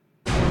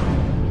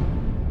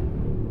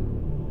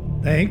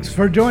Thanks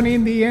for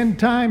joining the End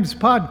Times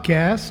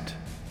podcast.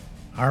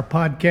 Our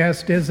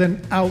podcast is an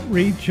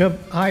outreach of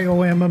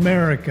IOM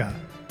America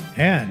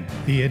and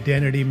the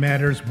Identity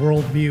Matters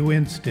Worldview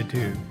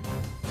Institute.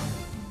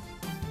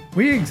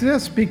 We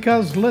exist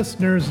because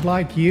listeners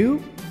like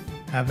you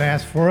have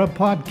asked for a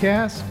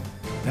podcast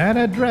that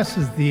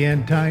addresses the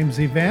End Times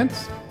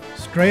events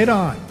straight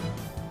on.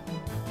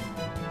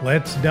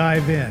 Let's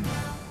dive in.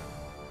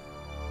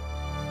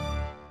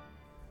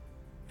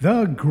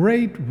 The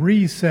Great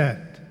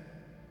Reset.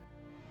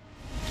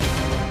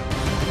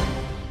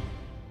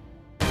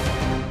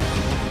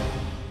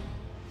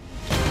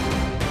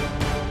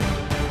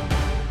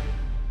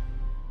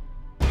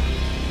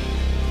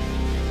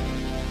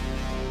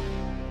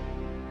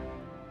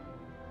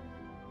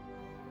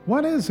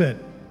 What is it?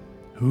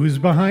 Who's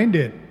behind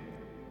it?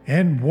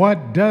 And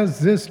what does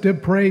this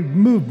depraved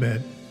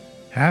movement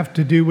have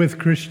to do with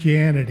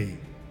Christianity?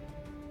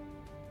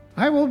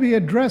 I will be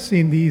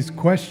addressing these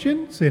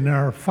questions in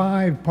our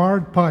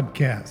 5-part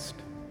podcast.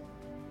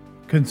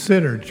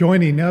 Consider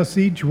joining us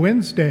each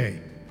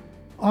Wednesday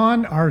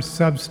on our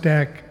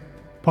Substack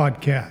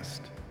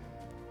podcast.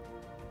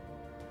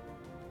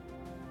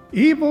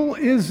 Evil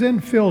is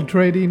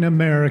infiltrating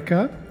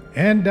America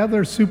and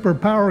other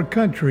superpower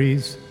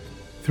countries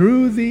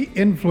through the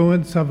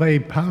influence of a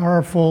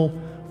powerful,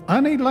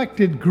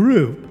 unelected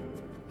group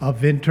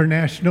of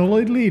international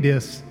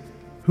elitists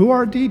who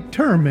are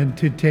determined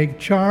to take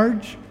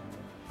charge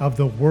of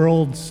the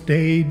world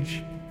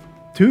stage,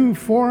 to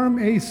form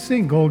a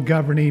single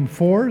governing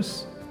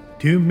force,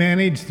 to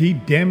manage the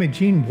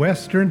damaging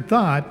Western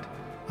thought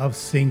of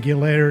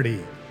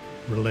singularity,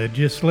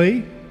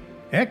 religiously,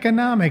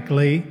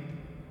 economically,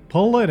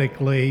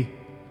 politically,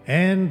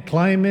 and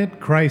climate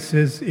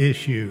crisis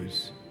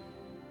issues.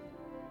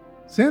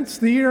 Since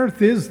the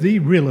earth is the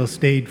real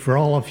estate for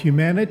all of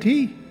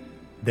humanity,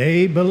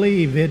 they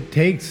believe it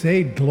takes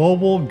a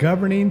global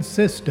governing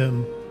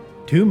system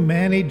to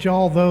manage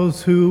all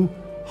those who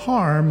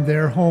harm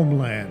their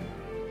homeland,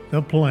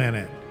 the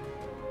planet.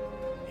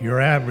 Your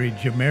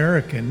average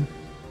American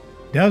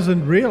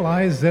doesn't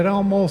realize that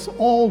almost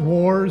all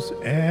wars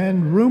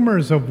and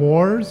rumors of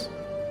wars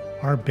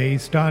are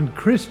based on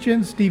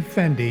Christians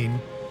defending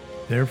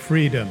their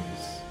freedoms.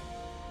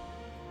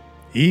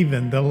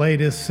 Even the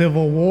latest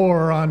civil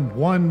war on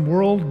one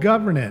world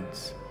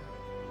governance.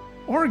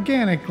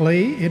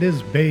 Organically, it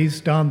is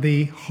based on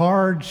the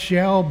hard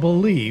shell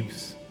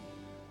beliefs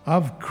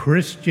of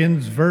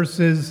Christians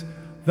versus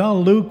the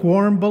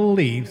lukewarm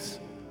beliefs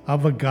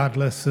of a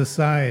godless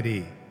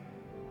society.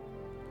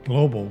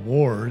 Global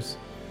wars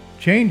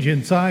change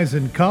in size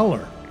and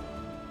color.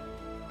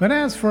 But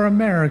as for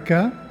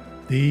America,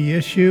 the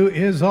issue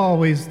is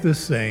always the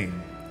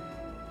same: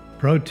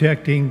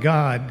 protecting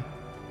God,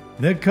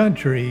 the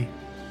country,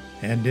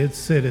 and its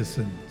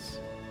citizens.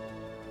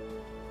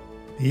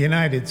 The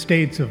United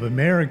States of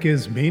America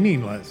is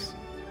meaningless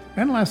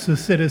unless the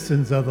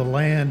citizens of the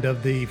land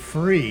of the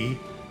free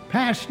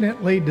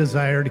passionately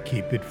desire to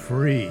keep it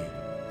free.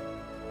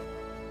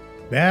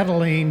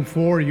 Battling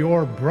for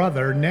your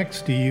brother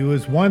next to you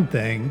is one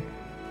thing.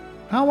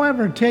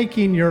 However,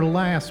 taking your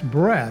last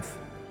breath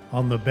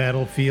on the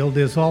battlefield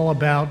is all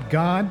about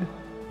God,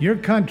 your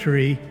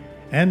country,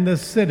 and the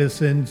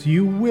citizens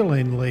you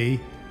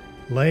willingly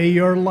lay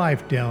your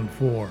life down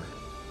for.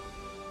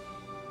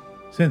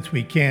 Since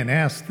we can't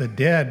ask the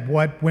dead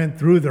what went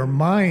through their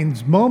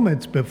minds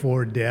moments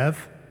before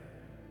death,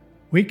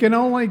 we can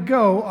only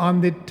go on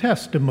the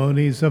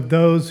testimonies of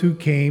those who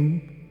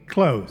came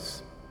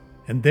close.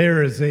 And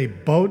there is a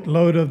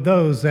boatload of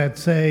those that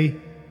say,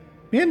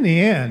 in the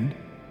end,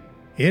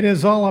 it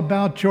is all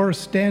about your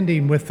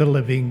standing with the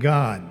living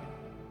God,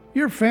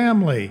 your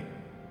family,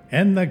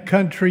 and the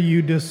country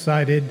you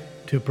decided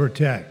to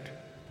protect.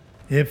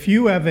 If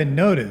you haven't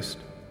noticed,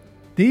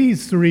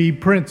 these 3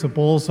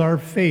 principles are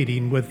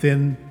fading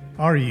within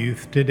our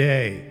youth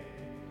today.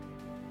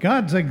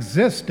 God's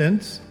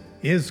existence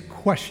is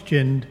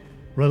questioned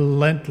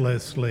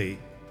relentlessly.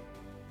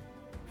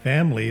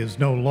 Family is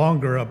no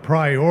longer a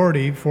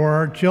priority for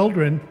our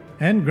children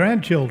and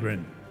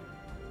grandchildren.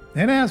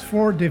 And as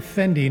for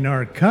defending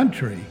our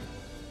country,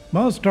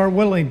 most are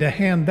willing to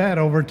hand that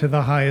over to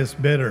the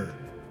highest bidder,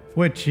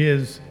 which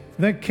is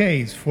the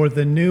case for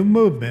the new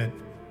movement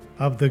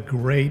of the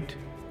Great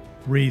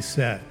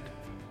Reset.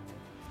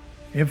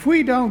 If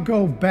we don't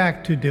go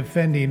back to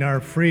defending our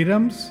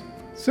freedoms,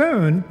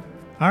 soon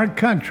our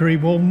country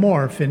will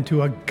morph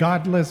into a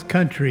godless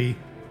country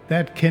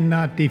that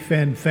cannot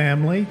defend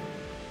family,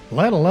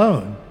 let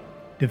alone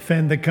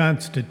defend the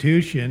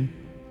Constitution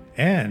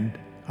and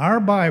our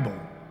Bible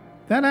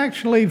that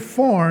actually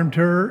formed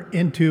her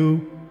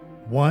into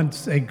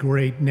once a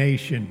great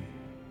nation.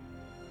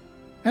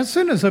 As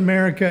soon as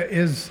America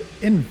is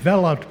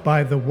enveloped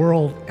by the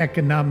World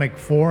Economic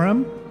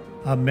Forum,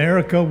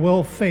 America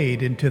will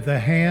fade into the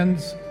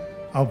hands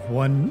of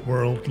one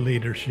world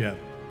leadership.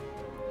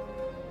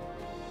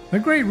 The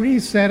Great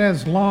Reset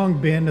has long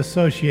been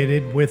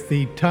associated with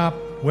the top,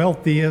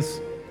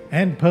 wealthiest,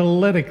 and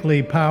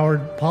politically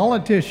powered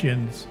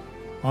politicians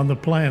on the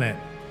planet.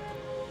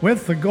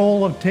 with the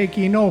goal of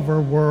taking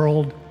over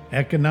world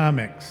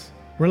economics,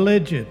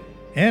 religion,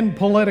 and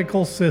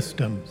political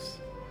systems.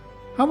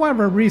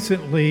 However,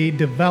 recently,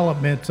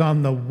 developments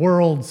on the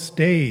world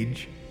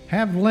stage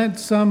have lent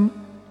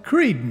some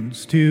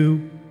credence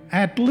to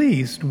at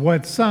least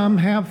what some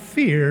have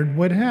feared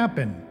would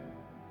happen.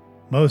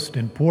 Most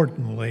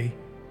importantly,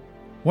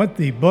 what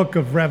the Book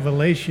of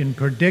Revelation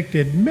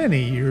predicted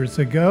many years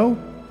ago.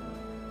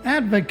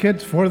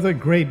 Advocates for the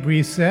Great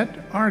Reset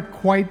are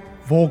quite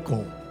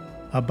vocal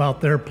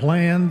about their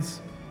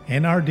plans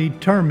and are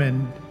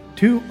determined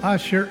to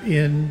usher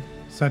in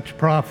such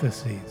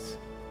prophecies.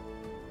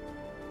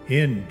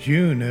 In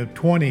June of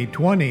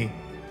 2020,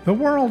 the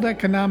World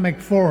Economic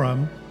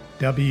Forum,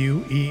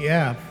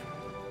 WEF,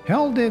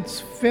 held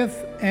its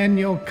 5th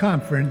annual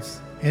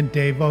conference in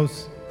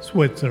Davos,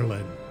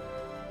 Switzerland.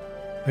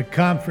 The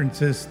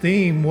conference's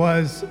theme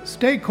was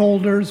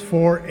Stakeholders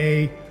for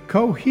a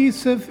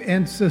Cohesive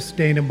and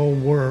Sustainable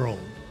World,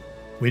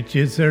 which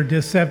is their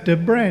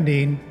deceptive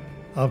branding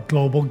of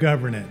global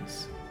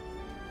governance.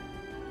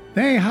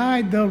 They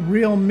hide the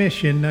real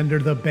mission under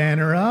the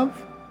banner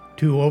of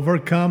to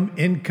overcome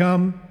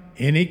income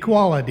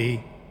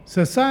inequality,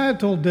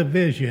 societal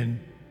division,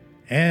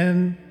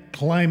 and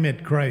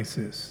climate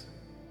crisis.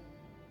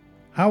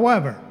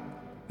 However,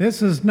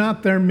 this is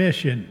not their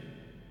mission.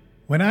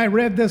 When I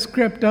read the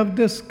script of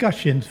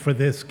discussions for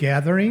this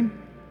gathering,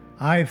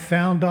 I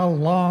found a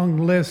long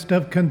list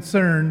of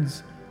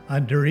concerns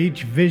under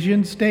each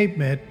vision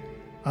statement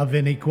of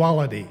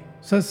inequality,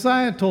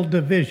 societal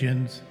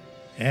divisions,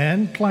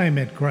 and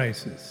climate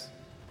crisis.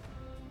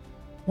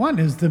 One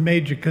is the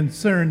major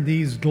concern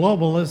these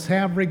globalists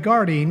have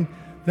regarding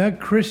the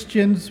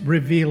Christians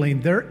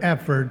revealing their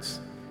efforts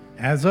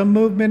as a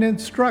movement and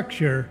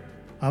structure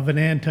of an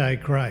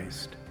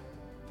antichrist.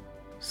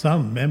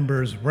 Some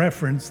members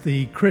reference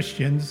the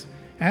Christians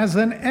as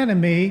an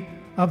enemy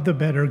of the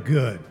better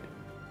good.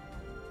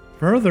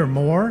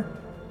 Furthermore,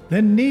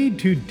 the need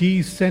to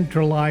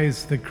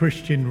decentralize the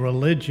Christian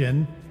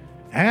religion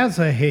as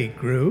a hate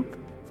group,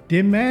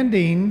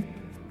 demanding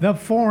the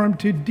forum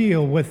to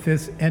deal with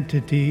this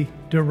entity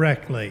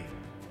directly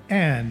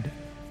and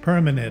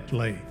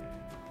permanently.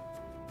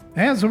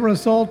 As a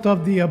result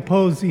of the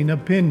opposing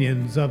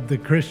opinions of the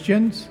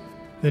Christians,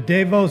 the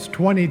Davos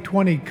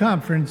 2020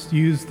 conference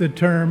used the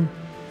term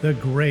the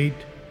Great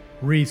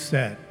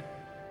Reset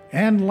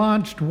and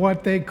launched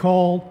what they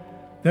called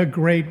the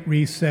Great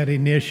Reset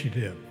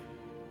Initiative.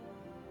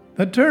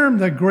 The term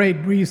the Great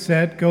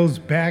Reset goes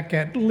back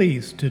at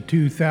least to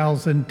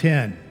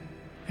 2010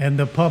 and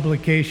the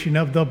publication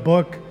of the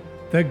book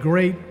The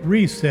Great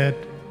Reset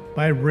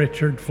by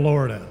Richard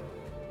Florida,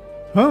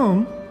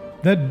 whom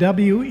the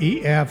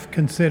WEF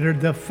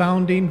considered the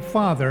founding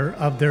father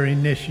of their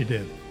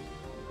initiative.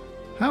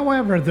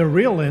 However, the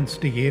real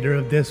instigator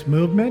of this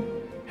movement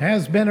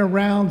has been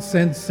around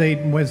since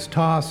Satan was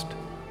tossed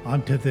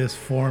onto this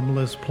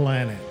formless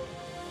planet.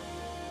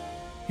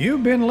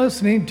 You've been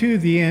listening to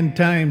the End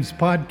Times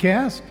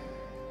Podcast.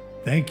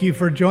 Thank you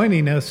for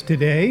joining us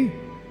today.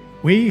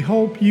 We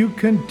hope you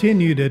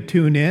continue to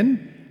tune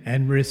in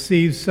and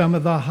receive some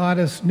of the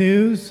hottest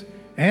news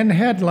and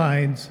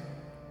headlines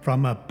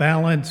from a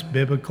balanced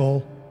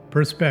biblical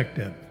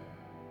perspective.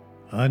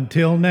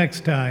 Until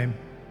next time.